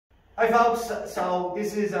Hi folks, so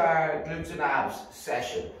this is our Glutes and Abs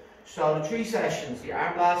session. So the 3 sessions, the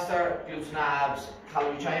arm blaster, Glutes and Abs,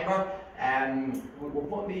 calorie chamber, we're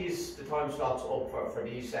putting the time slots up for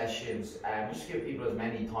these sessions, just to give people as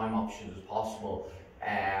many time options as possible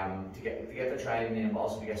to get the training in, but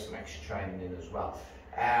also to get some extra training in as well.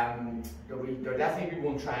 There'll definitely be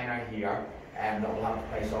one trainer here that will have the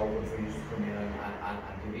place open for you to come in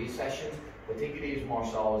and do these sessions. But think of these more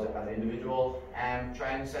so as individual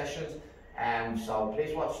training sessions. So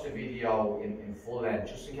please watch the video in full length,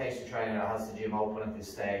 just in case the trainer that has the gym open at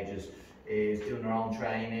this stage is doing their own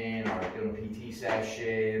training, or doing a PT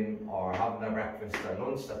session, or having their breakfast or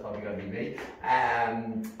lunch. That's probably going to be me.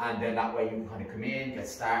 And then that way you can kind of come in, get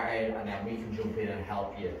started, and then we can jump in and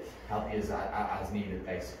help you as needed,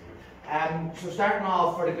 basically. So starting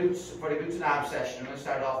off for the glutes and abs session, I'm going to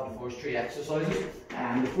start off with the first 3 exercises.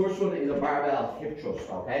 The first one is a barbell hip thrust.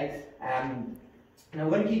 Okay. Now we're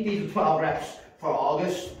going to keep these at 12 reps for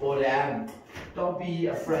August, but don't be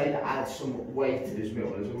afraid to add some weight to this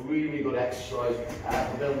movement. It's a really good exercise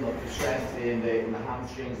for building up the strength in the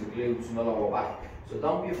hamstrings, the glutes, and the lower back. So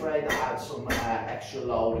don't be afraid to add some extra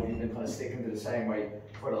load if you've been kind of sticking to the same weight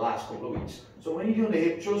for the last couple of weeks. So when you're doing the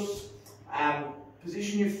hip thrusts,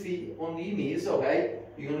 position your feet on the knees, okay?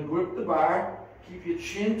 You're going to grip the bar, keep your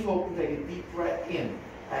chin tucked, and take a deep breath in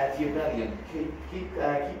to your belly. And keep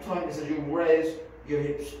tightness as you raise your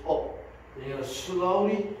hips up. Then you're going to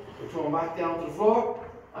slowly return back down to the floor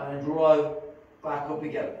and then drive back up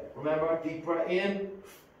again. Remember, deep breath in,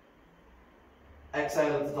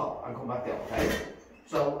 exhale at the top, and come back down, okay?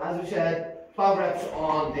 So, as we said, 12 reps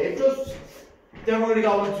on the hip thrusts. Then we're going to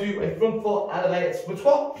go into a front foot elevated split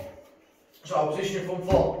squat. So position your front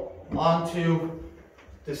foot onto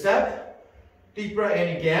the step, deep breath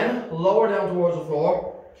in again, lower down towards the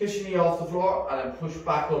floor, kiss your knee off the floor, and then push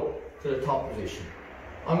back up to the top position.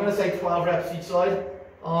 I'm going to say 12 reps each side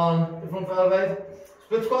on the front foot elevated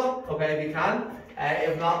split squat, okay, if you can.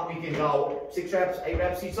 If not, we can go 6 reps, 8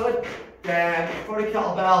 reps each side. Then for the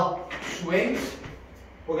kettlebell swings,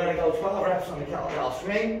 we're going to go 12 reps on the kettlebell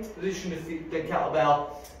swing. Position the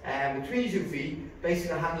kettlebell between your feet.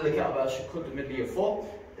 Basically, the handle of the kettlebell should cut the middle of your foot.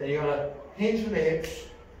 Then you're going to hinge from the hips,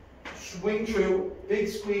 swing through, big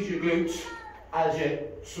squeeze your glutes as you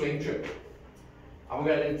swing through. And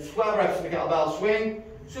we're going to do 12 reps on the kettlebell swing.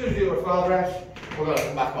 As soon as we do our 12 reps, we're going to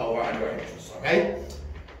come back over and do our hip thrusts, okay?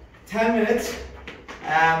 10 minutes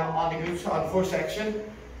on the glutes, on the first section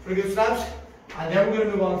for the glutes and abs, and then we're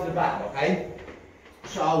going to move on to the band, okay?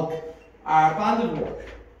 So, our banded work.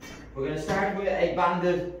 We're going to start with a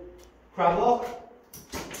banded crab walk.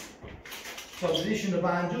 So position the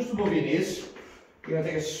band just above your knees. You're going to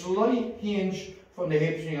take a slight hinge from the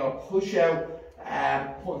hips and you're going to push out,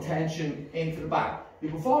 put tension into the band. You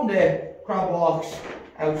perform the crab walks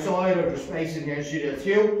outside, or there's space in here in Studio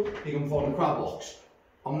 2, you can perform the crab walks.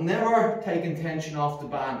 I'm never taking tension off the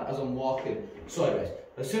band as I'm walking sideways.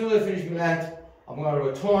 As soon as I finish my length, I'm going to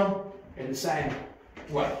return in the same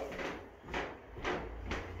way.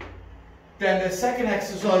 Then the second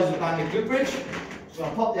exercise is banded glute bridge. So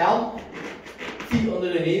I'll pop down, feet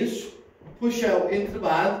under the knees, push out into the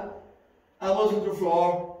band, elbows into the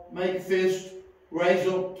floor, make a fist, raise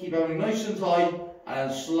up, keep everything nice and tight, and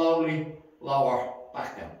then slowly lower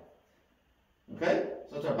back down. Okay,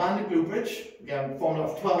 so that's our banded glute bridge. Again, performed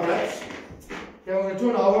that for 12 reps. Then we're going to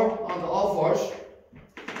turn over onto all fours.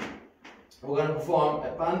 We're going to perform a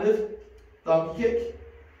banded donkey kick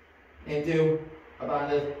into a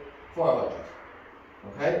banded forward kick.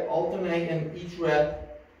 Okay, alternating each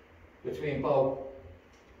rep between both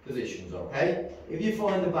positions. Okay, if you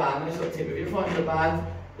find the band, this is a tip, if you find the band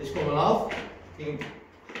is coming off, you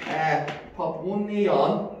can pop one knee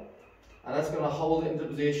on, and that's going to hold it into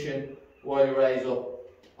position while you raise up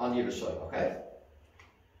on the other side. Okay,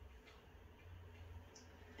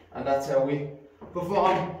 and that's how we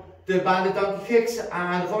perform the banded donkey kicks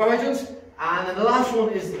and the forward hydrants. And then the last one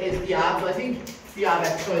is the abs. I think the ab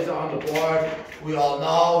exercises are on the board. We all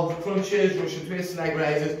know crunches, Russian twists, leg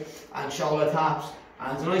raises, and shoulder taps.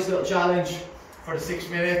 And it's a nice little challenge for the 6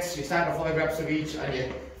 minutes. You start at 5 reps of each, and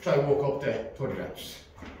you try to work up to 20 reps.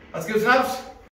 Let's go, snaps.